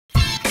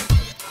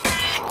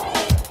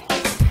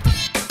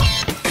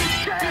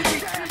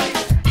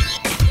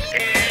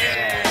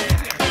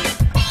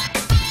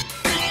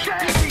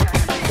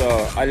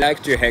I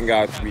like to hang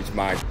out with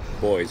my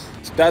boys.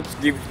 That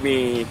gives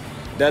me,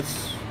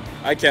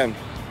 I can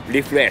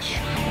refresh.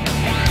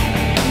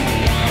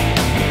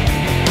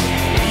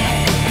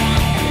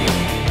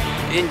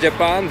 In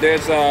Japan,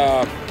 there's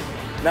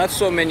not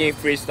so many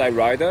freestyle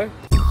riders.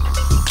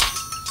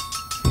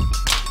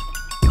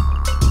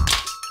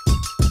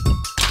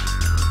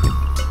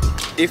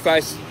 If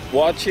I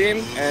watch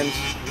him and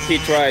he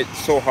tried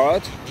so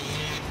hard,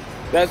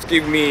 that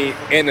gives me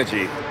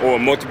energy or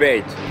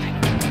motivate.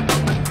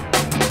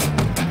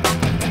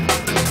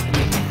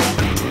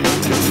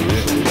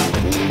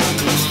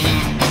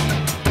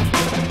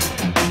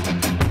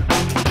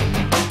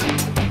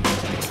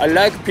 I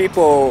like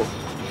people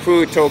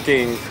who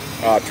talking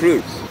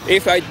truth.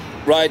 If I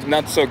ride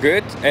not so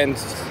good and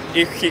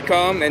if he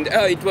come and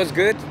it was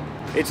good,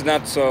 it's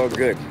not so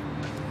good.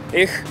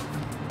 If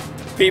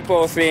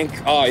people think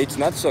it's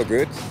not so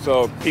good,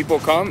 so people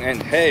come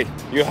and hey,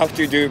 you have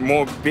to do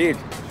more big.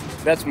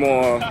 That's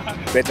more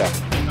better.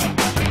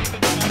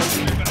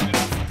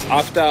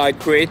 After I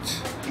quit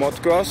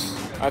motocross,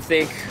 I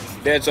think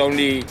there's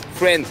only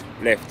friend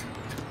left.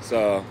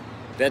 So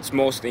that's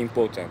most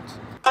important.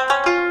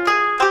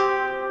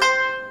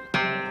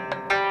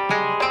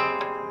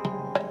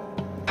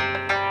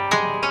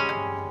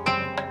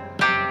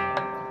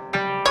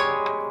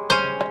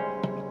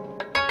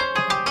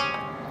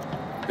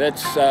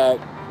 That's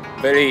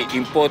very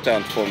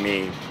important for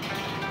me.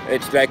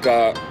 It's like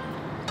a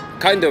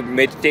kind of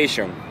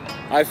meditation.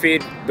 I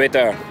feel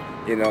better,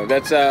 you know.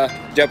 That's a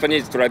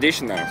Japanese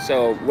traditional.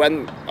 So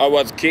when I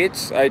was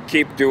kids, I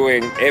keep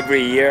doing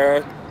every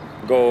year,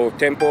 go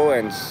temple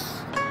and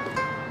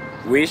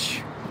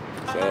wish.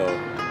 So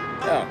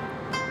yeah,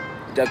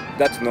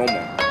 that's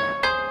normal.